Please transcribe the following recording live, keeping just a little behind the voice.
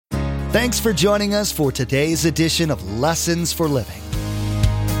Thanks for joining us for today's edition of Lessons for Living.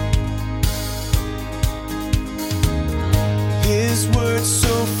 His word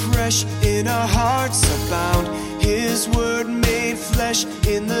so fresh in our hearts abound. His word made flesh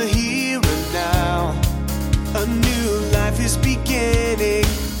in the here and now. A new life is beginning.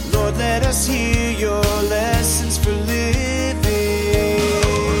 Lord, let us hear your lessons for living.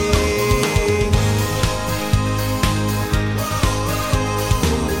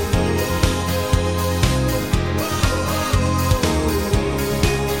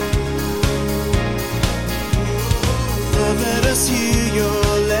 Lord, let us hear your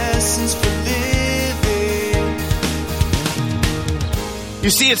lessons for living. You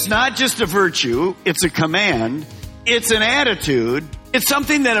see, it's not just a virtue, it's a command, it's an attitude, it's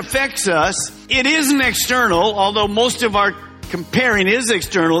something that affects us. It isn't external, although most of our comparing is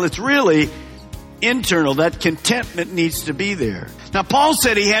external, it's really internal. That contentment needs to be there. Now, Paul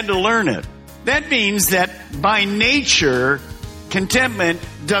said he had to learn it. That means that by nature, contentment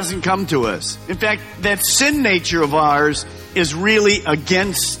doesn't come to us. In fact, that sin nature of ours is really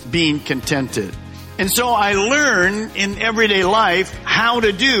against being contented. And so I learn in everyday life how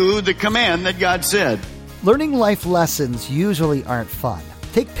to do the command that God said. Learning life lessons usually aren't fun.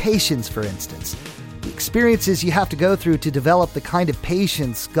 Take patience, for instance. The experiences you have to go through to develop the kind of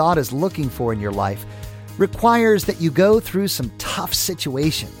patience God is looking for in your life requires that you go through some tough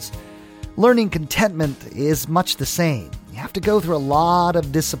situations. Learning contentment is much the same. You have to go through a lot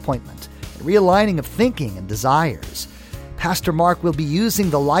of disappointment, a realigning of thinking and desires. Pastor Mark will be using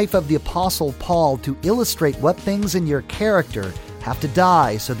the life of the Apostle Paul to illustrate what things in your character have to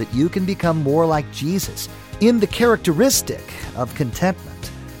die so that you can become more like Jesus in the characteristic of contentment.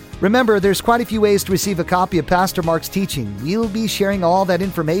 Remember, there's quite a few ways to receive a copy of Pastor Mark's teaching. We'll be sharing all that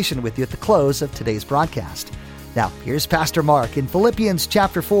information with you at the close of today's broadcast. Now, here's Pastor Mark in Philippians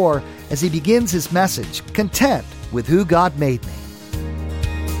chapter 4 as he begins his message, Content with Who God Made Me.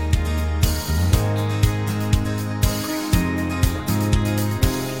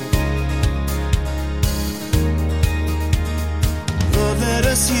 Let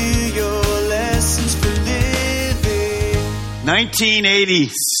us hear your lessons for living.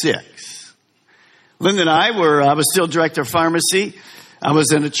 1986. Linda and I was still director of pharmacy. I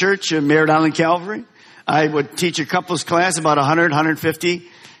was in a church in Merritt Island Calvary. I would teach a couples class, about 100, 150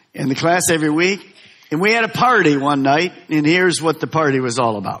 in the class every week. And we had a party one night, and here's what the party was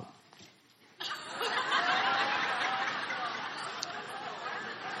all about.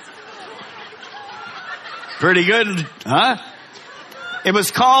 Pretty good, huh? It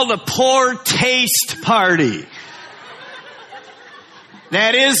was called a poor taste party.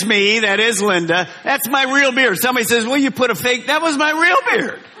 That is me. That is Linda. That's my real beard. Somebody says, well, you put a fake. That was my real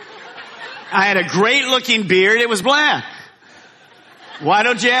beard. I had a great looking beard. It was black. Why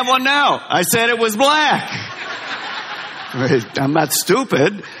don't you have one now? I said it was black. I'm not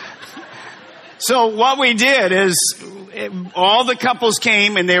stupid. So what we did is all the couples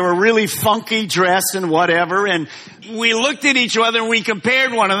came and they were really funky dressed and whatever. And we looked at each other and we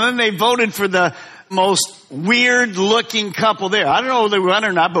compared one of them. They voted for the most weird looking couple there. I don't know if they won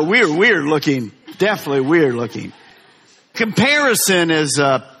or not, but we were weird looking. Definitely weird looking. Comparison is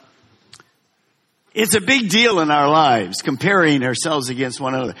it's a big deal in our lives, comparing ourselves against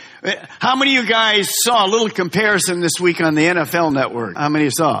one another. How many of you guys saw a little comparison this week on the NFL Network? How many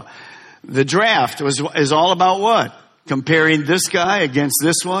of you saw? The draft is all about what? Comparing this guy against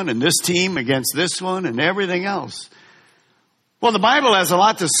this one and this team against this one and everything else. Well, the Bible has a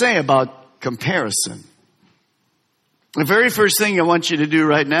lot to say about comparison. The very first thing I want you to do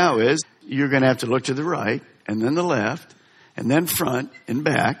right now is you're going to have to look to the right and then the left and then front and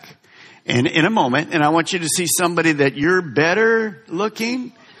back. And in a moment, and I want you to see somebody that you're better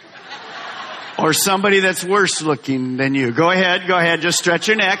looking or somebody that's worse looking than you. Go ahead, just stretch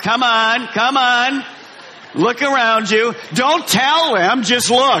your neck. Come on. Look around you. Don't tell them, just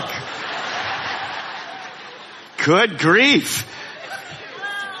look. Good grief.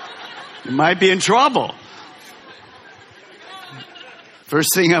 You might be in trouble.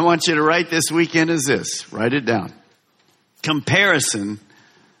 First thing I want you to write this weekend is this. Write it down. Comparison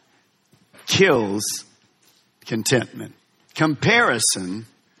kills contentment. Comparison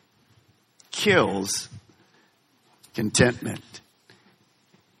kills contentment.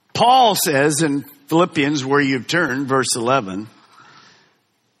 Paul says in Philippians, where you've turned, verse 11,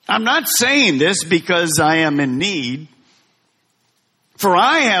 I'm not saying this because I am in need, for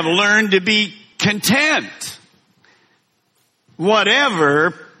I have learned to be content,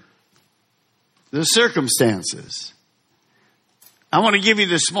 whatever the circumstances. I want to give you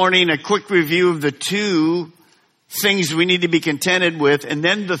this morning a quick review of the two things we need to be contented with, and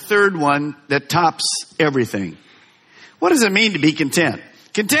then the third one that tops everything. What does it mean to be content?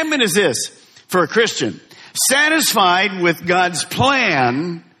 Contentment is this, for a Christian: satisfied with God's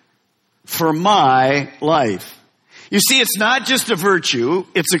plan for my life. You see, it's not just a virtue,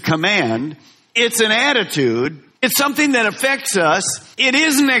 it's a command, it's an attitude, it's something that affects us. It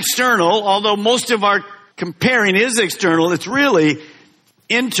isn't external, although most of our comparing is external, it's really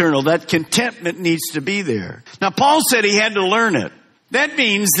internal. That contentment needs to be there. Now, Paul said he had to learn it. That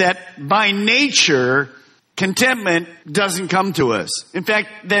means that by nature, contentment doesn't come to us. In fact,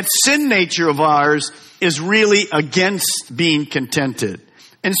 that sin nature of ours is really against being contented.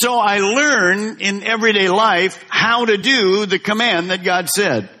 And so I learn in everyday life how to do the command that God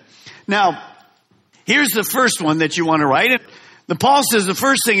said. Now, here's the first one that you want to write. Paul says the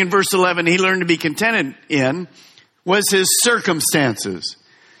first thing in verse 11 he learned to be contented in was his circumstances.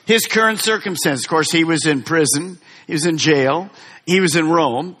 His current circumstances. Of course, he was in prison. He was in jail. He was in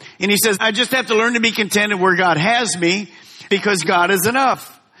Rome. And he says, I just have to learn to be contented where God has me, because God is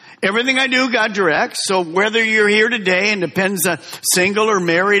enough. Everything I do, God directs. So whether you're here today and depends on single or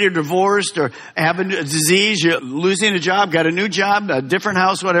married or divorced or having a disease, you're losing a job, got a new job, a different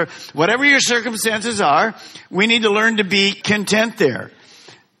house, whatever your circumstances are, we need to learn to be content there.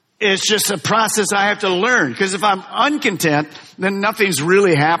 It's just a process I have to learn, because if I'm uncontent, then nothing's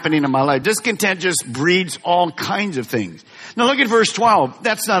really happening in my life. Discontent just breeds all kinds of things. Now look at verse 12.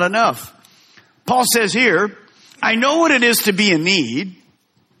 That's not enough. Paul says here, I know what it is to be in need.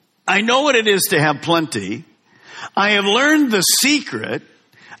 I know what it is to have plenty. I have learned the secret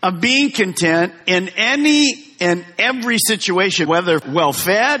of being content in any and every situation, whether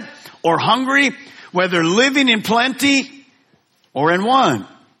well-fed or hungry, whether living in plenty or in want.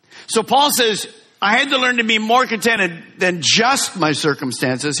 So Paul says, I had to learn to be more contented than just my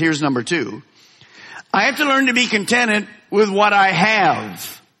circumstances. Here's number 2. I have to learn to be contented with what I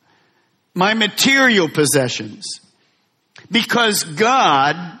have, my material possessions, because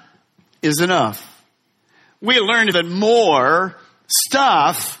God is enough. We learned that more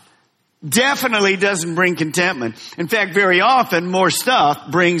stuff definitely doesn't bring contentment. In fact, very often more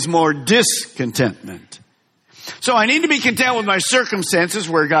stuff brings more discontentment. So I need to be content with my circumstances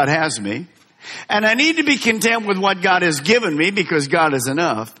where God has me. And I need to be content with what God has given me, because God is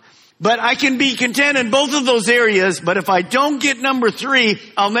enough. But I can be content in both of those areas. But if I don't get number 3,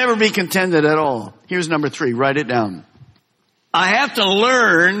 I'll never be contented at all. Here's number 3. Write it down. I have to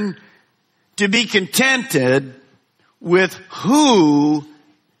learn to be contented with who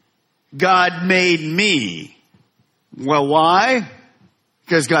God made me. Well, why?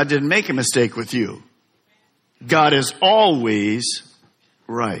 Because God didn't make a mistake with you. God is always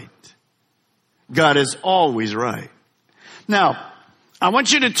right. God is always right. Now, I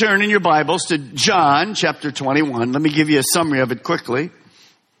want you to turn in your Bibles to John chapter 21. Let me give you a summary of it quickly.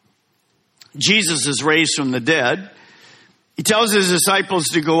 Jesus is raised from the dead. He tells his disciples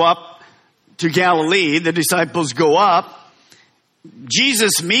to go up to Galilee. The disciples go up.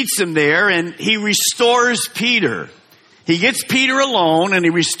 Jesus meets them there and he restores Peter. He gets Peter alone and he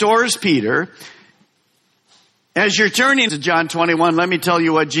restores Peter. As you're turning to John 21, let me tell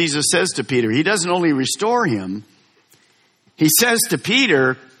you what Jesus says to Peter. He doesn't only restore him. He says to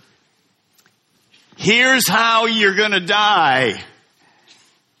Peter, here's how you're going to die.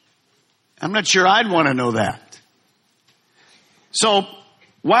 I'm not sure I'd want to know that. So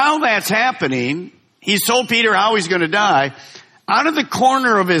while that's happening, he's told Peter how he's going to die. Out of the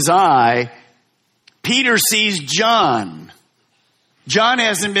corner of his eye, Peter sees John. John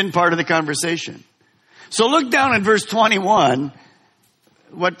hasn't been part of the conversation. So look down in verse 21,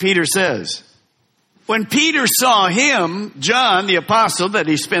 what Peter says. When Peter saw him, John, the apostle that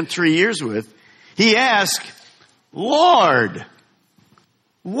he spent 3 years with, he asked, Lord,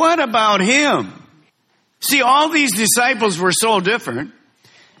 what about him? See, all these disciples were so different.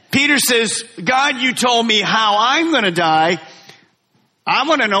 Peter says, God, you told me how I'm going to die. I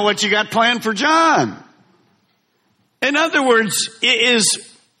want to know what you got planned for John. In other words,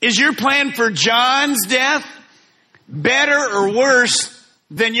 is your plan for John's death better or worse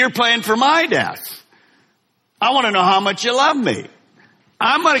than your plan for my death? I want to know how much you love me.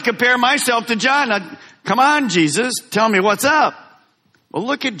 I'm going to compare myself to John. Now, come on, Jesus, tell me what's up. Well,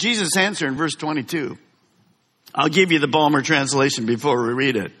 look at Jesus' answer in verse 22. I'll give you the Balmer translation before we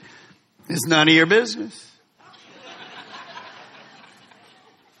read it. It's none of your business.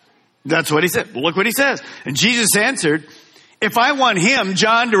 That's what he said. Look what he says. And Jesus answered, if I want him,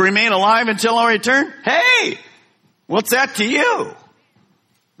 John, to remain alive until I return, hey, what's that to you?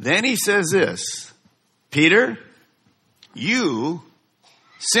 Then he says this, Peter, you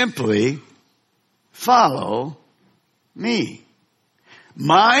simply follow me.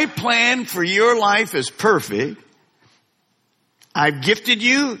 My plan for your life is perfect. I've gifted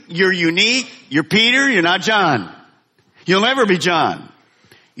you. You're unique. You're Peter. You're not John. You'll never be John.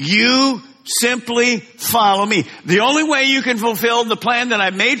 You simply follow me. The only way you can fulfill the plan that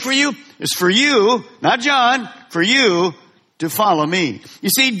I've made for you is for you, not John, for you to follow me. You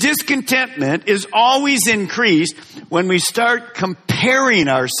see, discontentment is always increased when we start comparing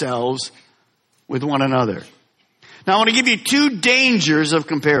ourselves with one another. Now, I want to give you 2 dangers of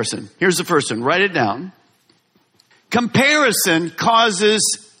comparison. Here's the first one. Write it down. Comparison causes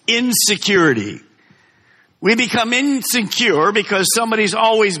insecurity. We become insecure because somebody's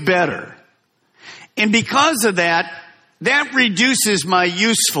always better. And because of that, that reduces my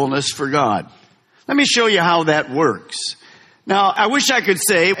usefulness for God. Let me show you how that works. Now, I wish I could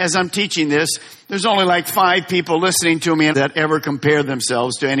say, as I'm teaching this, there's only like 5 people listening to me that ever compare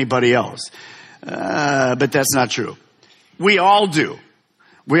themselves to anybody else. But that's not true. We all do.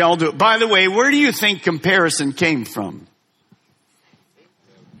 We all do it. By the way, where do you think comparison came from?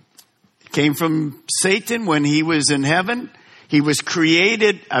 It came from Satan when he was in heaven. He was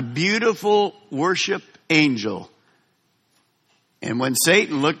created a beautiful worship angel. And when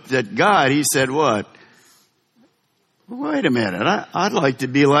Satan looked at God, he said, what? Wait a minute. I'd like to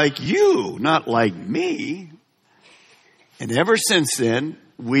be like you, not like me. And ever since then,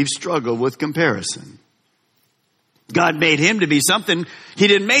 we've struggled with comparison. God made him to be something. He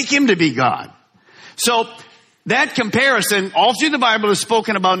didn't make him to be God. So that comparison all through the Bible is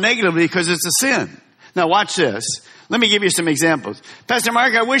spoken about negatively because it's a sin. Now watch this. Let me give you some examples. Pastor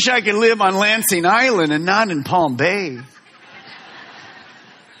Mark, I wish I could live on Lansing Island and not in Palm Bay.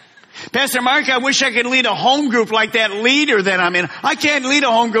 Pastor Mark, I wish I could lead a home group like that leader that I'm in. I can't lead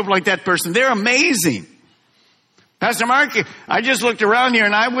a home group like that person. They're amazing. Pastor Mark, I just looked around here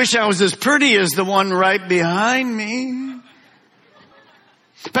and I wish I was as pretty as the one right behind me.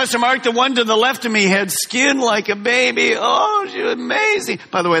 Pastor Mark, the one to the left of me had skin like a baby. Oh, she was amazing.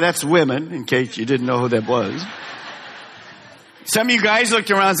 By the way, that's women, in case you didn't know who that was. Some of you guys looked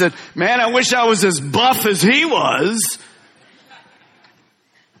around and said, man, I wish I was as buff as he was.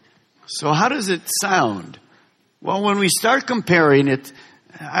 So how does it sound? Well, when we start comparing it,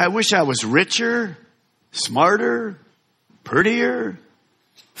 I wish I was richer, smarter, prettier,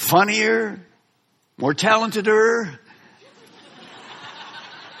 funnier, more talenteder.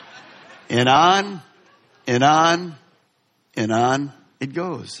 And on, and on, and on it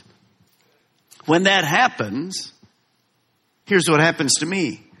goes. When that happens, here's what happens to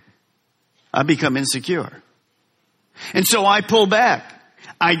me. I become insecure. And so I pull back.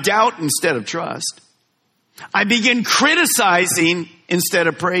 I doubt instead of trust. I begin criticizing instead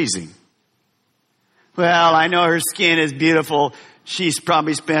of praising. Well, I know her skin is beautiful. She's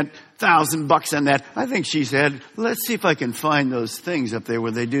probably spent $1,000 on that. I think she said, let's see if I can find those things up there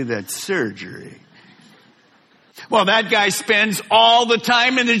where they do that surgery. Well, that guy spends all the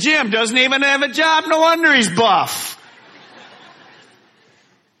time in the gym, doesn't even have a job. No wonder he's buff.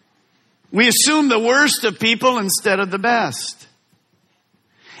 We assume the worst of people instead of the best.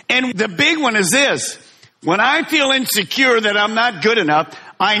 And the big one is this. When I feel insecure that I'm not good enough,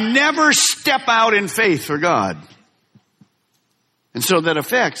 I never step out in faith for God. And so that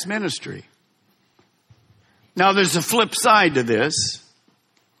affects ministry. Now there's a flip side to this.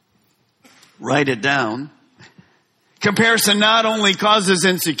 Write it down. Comparison not only causes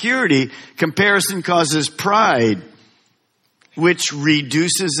insecurity, comparison causes pride, which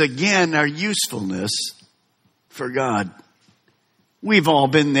reduces again our usefulness for God. We've all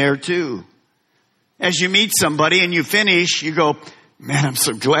been there too. As you meet somebody and you finish, you go, man, I'm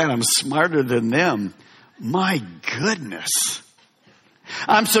so glad I'm smarter than them. My goodness.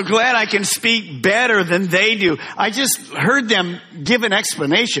 I'm so glad I can speak better than they do. I just heard them give an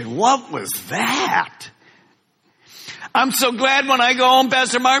explanation. What was that? I'm so glad when I go home,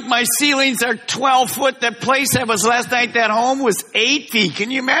 Pastor Mark, my ceilings are 12 foot. That place I was last night, that home was 8 feet.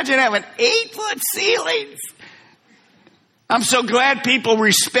 Can you imagine having 8-foot ceilings? I'm so glad people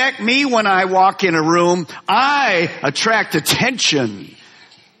respect me when I walk in a room. I attract attention.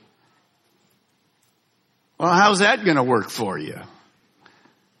 Well, how's that going to work for you?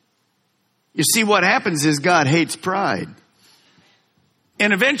 You see, what happens is God hates pride.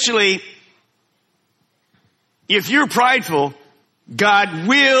 And eventually, if you're prideful, God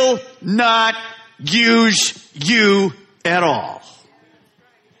will not use you at all.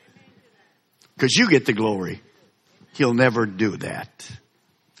 Because you get the glory. He'll never do that.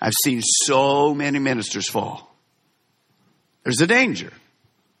 I've seen so many ministers fall. There's a danger.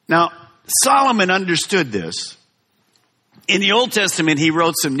 Now, Solomon understood this. In the Old Testament, he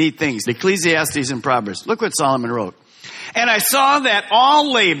wrote some neat things. Ecclesiastes and Proverbs. Look what Solomon wrote. And I saw that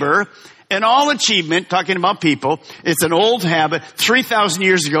all labor and all achievement, talking about people, it's an old habit, 3,000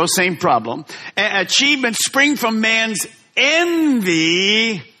 years ago, same problem. Achievement spring from man's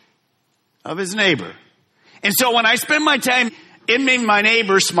envy of his neighbor. And so when I spend my time envying my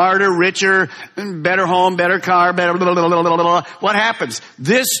neighbor, smarter, richer, better home, better car, better blah, blah, blah, blah, blah, what happens?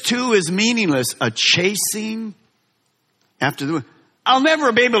 This too is meaningless. A chasing after the wind. I'll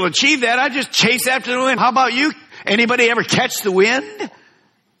never be able to achieve that. I just chase after the wind. How about you? Anybody ever catch the wind?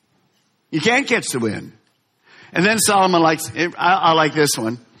 You can't catch the wind. And then Solomon likes, I like this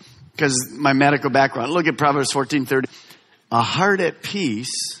one because my medical background. Look at Proverbs 14:30. A heart at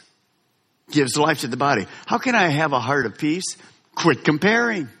peace gives life to the body. How can I have a heart of peace? Quit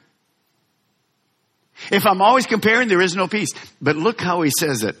comparing. If I'm always comparing, there is no peace. But look how he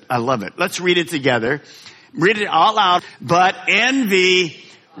says it. I love it. Let's read it together. Read it out loud. But envy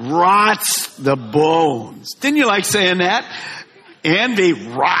rots the bones. Didn't you like saying that? Envy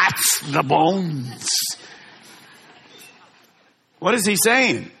rots the bones. What is he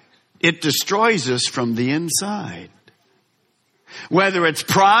saying? It destroys us from the inside. Whether it's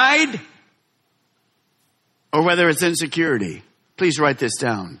pride or whether it's insecurity. Please write this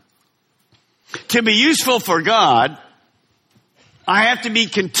down. To be useful for God, I have to be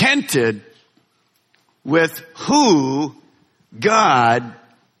contented with who God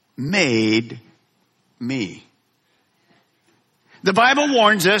made me. The Bible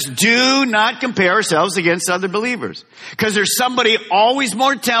warns us, do not compare ourselves against other believers. Because there's somebody always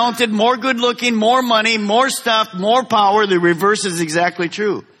more talented, more good looking, more money, more stuff, more power. The reverse is exactly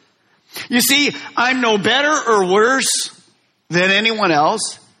true. You see, I'm no better or worse than anyone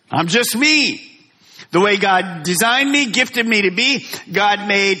else. I'm just me. The way God designed me, gifted me to be, God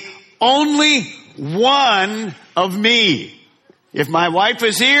made only one of me. If my wife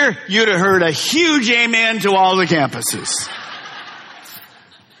was here, you'd have heard a huge amen to all the campuses.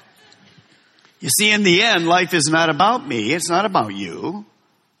 You see, in the end, life is not about me. It's not about you.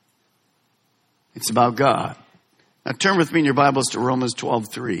 It's about God. Now turn with me in your Bibles to Romans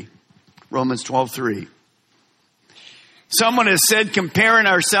 12:3. Romans 12:3. Someone has said comparing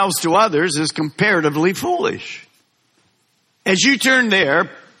ourselves to others is comparatively foolish. As you turn there,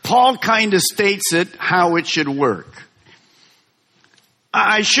 Paul kind of states it how it should work.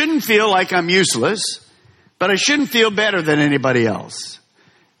 I shouldn't feel like I'm useless, but I shouldn't feel better than anybody else.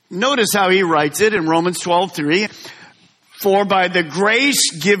 Notice how he writes it in Romans 12:3. For by the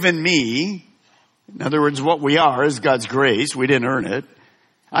grace given me, in other words, what we are is God's grace. We didn't earn it.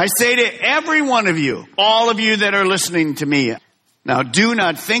 I say to every one of you, all of you that are listening to me, now do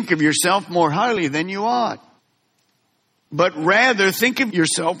not think of yourself more highly than you ought, but rather think of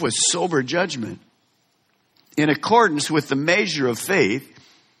yourself with sober judgment in accordance with the measure of faith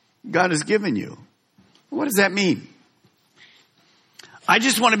God has given you. What does that mean? I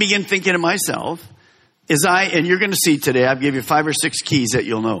just want to begin thinking to myself, and you're going to see today, I've given you 5 or 6 keys that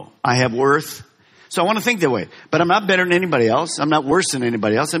you'll know. I have worth. So I want to think that way. But I'm not better than anybody else. I'm not worse than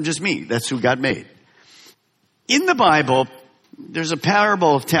anybody else. I'm just me. That's who God made. In the Bible, there's a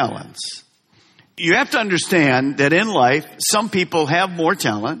parable of talents. You have to understand that in life, some people have more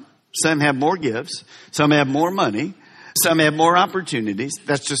talent. Some have more gifts. Some have more money. Some have more opportunities.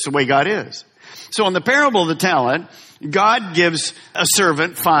 That's just the way God is. So in the parable of the talent, God gives a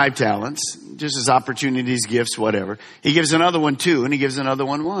servant 5 talents, just as opportunities, gifts, whatever. He gives another one 2, and he gives another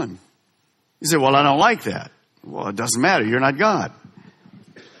one 1. You say, well, I don't like that. Well, it doesn't matter. You're not God.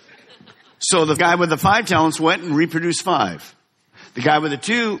 So the guy with the 5 talents went and reproduced 5. The guy with the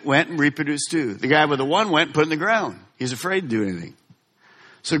 2 went and reproduced 2. The guy with the 1 went and put it in the ground. He's afraid to do anything.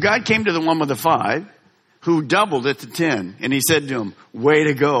 So God came to the one with the 5, who doubled it to 10. And he said to him, way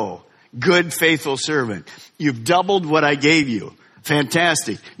to go. Good, faithful servant. You've doubled what I gave you.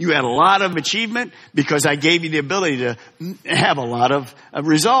 Fantastic. You had a lot of achievement because I gave you the ability to have a lot of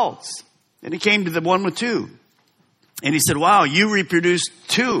results. And he came to the one with 2. And he said, wow, you reproduced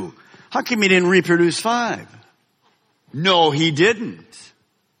 2. How come you didn't reproduce 5? No, he didn't.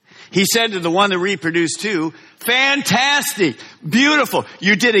 He said to the one that reproduced 2, fantastic, beautiful.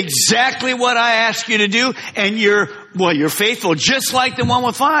 You did exactly what I asked you to do, and you're faithful, just like the one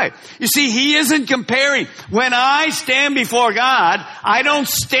with 5. You see, he isn't comparing. When I stand before God, I don't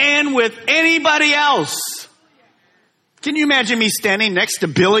stand with anybody else. Can you imagine me standing next to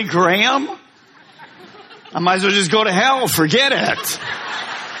Billy Graham? I might as well just go to hell. Forget it.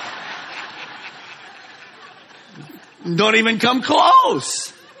 Don't even come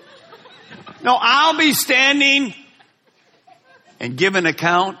close. No, I'll be standing and give an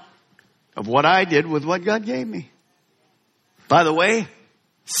account of what I did with what God gave me. By the way,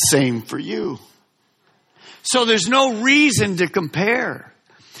 same for you. So there's no reason to compare.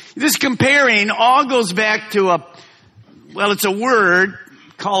 This comparing all goes back to it's a word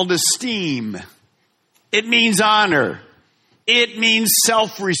called esteem. It means honor. It means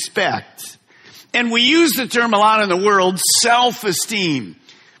self-respect. And we use the term a lot in the world, self-esteem,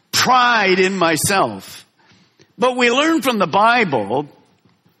 pride in myself. But we learn from the Bible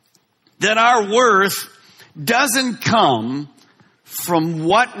that our worth doesn't come from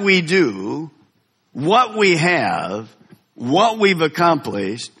what we do, what we have, what we've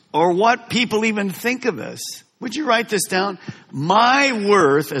accomplished, or what people even think of us. Would you write this down? My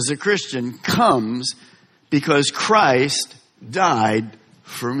worth as a Christian comes because Christ died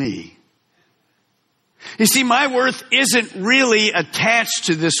for me. You see, my worth isn't really attached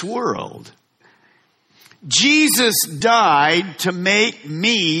to this world. Jesus died to make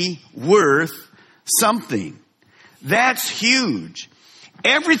me worth something. That's huge.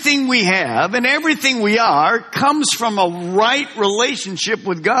 Everything we have and everything we are comes from a right relationship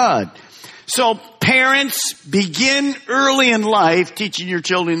with God. So parents, begin early in life teaching your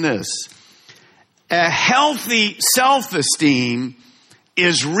children this. A healthy self-esteem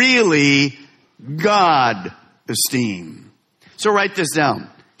is really God-esteem. So write this down.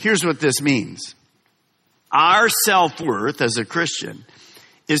 Here's what this means. Our self-worth as a Christian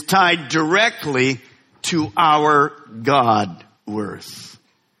is tied directly to our God-worth.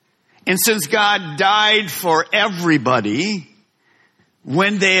 And since God died for everybody,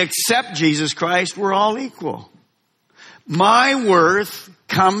 when they accept Jesus Christ, we're all equal. My worth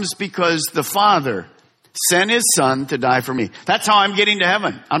comes because the Father sent His Son to die for me. That's how I'm getting to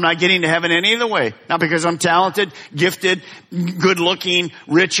heaven. I'm not getting to heaven any other way. Not because I'm talented, gifted, good looking,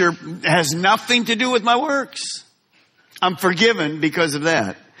 richer. It has nothing to do with my works. I'm forgiven because of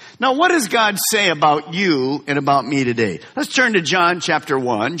that. Now, what does God say about you and about me today? Let's turn to John chapter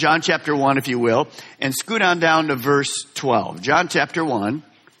 1. John chapter 1, if you will, and scoot on down to verse 12. John chapter 1,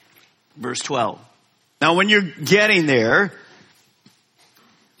 verse 12. Now, when you're getting there,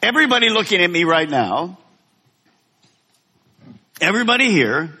 everybody looking at me right now, everybody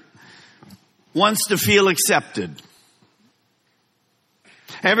here wants to feel accepted.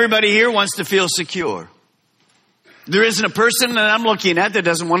 Everybody here wants to feel secure. There isn't a person that I'm looking at that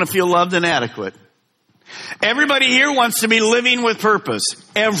doesn't want to feel loved and adequate. Everybody here wants to be living with purpose.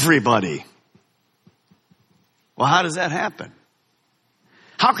 Everybody. Well, how does that happen?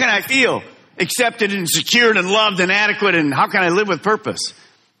 How can I feel accepted and secured and loved and adequate, and how can I live with purpose?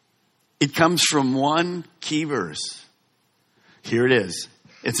 It comes from one key verse. Here it is.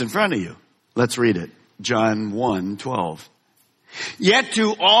 It's in front of you. Let's read it. John 1:12. Yet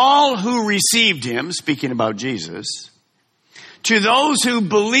to all who received Him, speaking about Jesus, to those who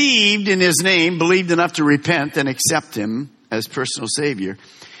believed in His name, believed enough to repent and accept Him as personal Savior,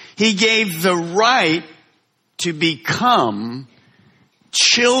 He gave the right to become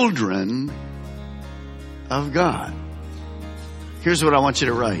children of God. Here's what I want you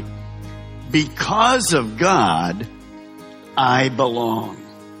to write. Because of God, I belong.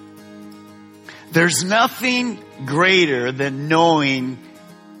 There's nothing greater than knowing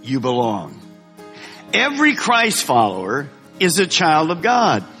you belong. Every Christ follower is a child of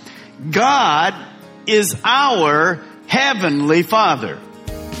God. God is our Heavenly Father.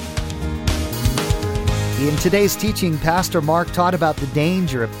 In today's teaching, Pastor Mark taught about the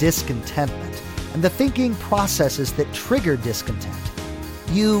danger of discontentment and the thinking processes that trigger discontent.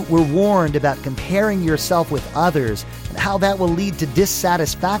 You were warned about comparing yourself with others and how that will lead to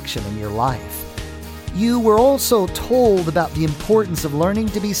dissatisfaction in your life. You were also told about the importance of learning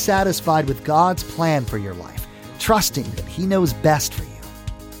to be satisfied with God's plan for your life, trusting that He knows best for you.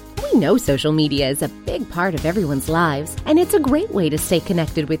 We know social media is a big part of everyone's lives, and it's a great way to stay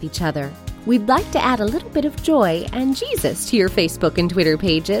connected with each other. We'd like to add a little bit of joy and Jesus to your Facebook and Twitter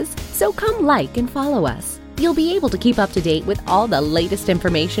pages, so come like and follow us. You'll be able to keep up to date with all the latest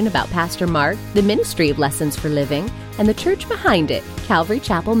information about Pastor Mark, the Ministry of Lessons for Living, and the church behind it, Calvary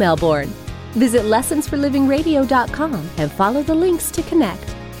Chapel, Melbourne. Visit lessonsforlivingradio.com and follow the links to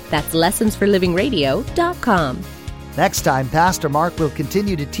connect. That's lessonsforlivingradio.com. Next time, Pastor Mark will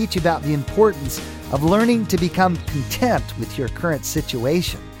continue to teach about the importance of learning to become content with your current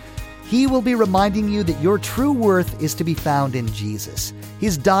situation. He will be reminding you that your true worth is to be found in Jesus.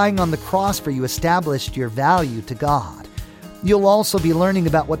 His dying on the cross for you established your value to God. You'll also be learning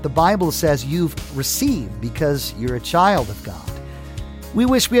about what the Bible says you've received because you're a child of God. We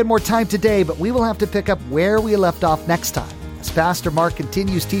wish we had more time today, but we will have to pick up where we left off next time as Pastor Mark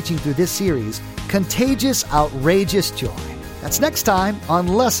continues teaching through this series, Contagious, Outrageous Joy. That's next time on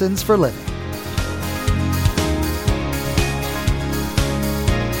Lessons for Living.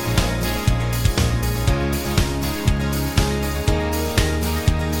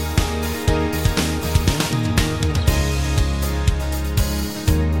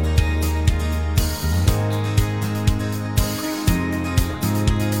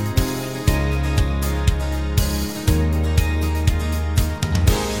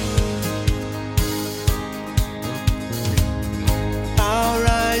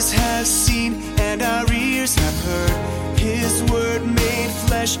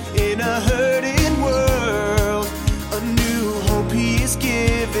 fresh in a hurting world. A new hope he is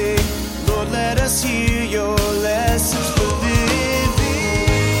giving.